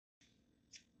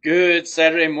Good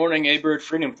Saturday morning, A-Bird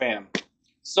Freedom Fam.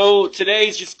 So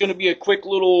today's just going to be a quick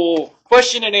little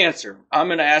question and answer. I'm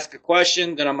going to ask a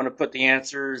question, then I'm going to put the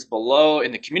answers below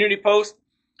in the community post.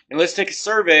 And let's take a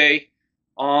survey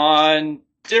on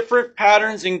different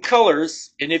patterns and colors,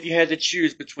 and if you had to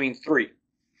choose between three.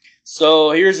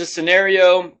 So here's a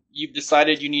scenario. You've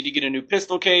decided you need to get a new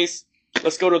pistol case.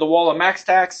 Let's go to the wall of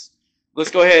MaxTax.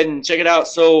 Let's go ahead and check it out.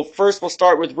 So first we'll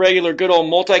start with regular good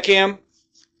old multicam.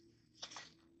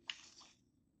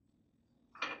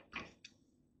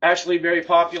 Actually very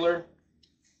popular.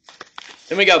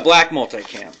 Then we got black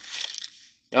multicam.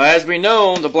 Now as we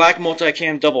know, the black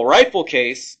multicam double rifle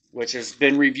case, which has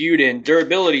been reviewed and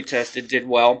durability tested, did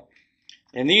well.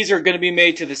 And these are going to be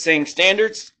made to the same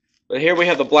standards. But here we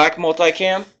have the black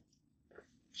multicam.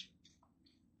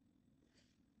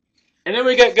 And then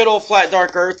we got good old flat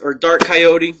dark earth or dark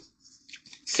coyote.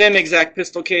 Same exact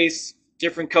pistol case,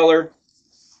 different color.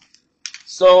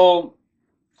 So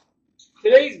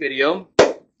today's video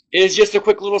is just a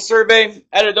quick little survey.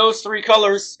 Out of those three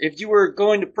colors, if you were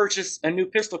going to purchase a new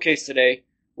pistol case today,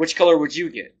 which color would you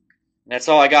get? And that's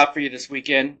all I got for you this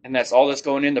weekend, and that's all that's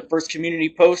going in the first community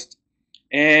post.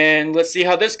 And let's see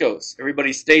how this goes.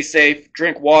 Everybody stay safe,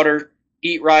 drink water,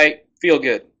 eat right, feel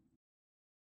good.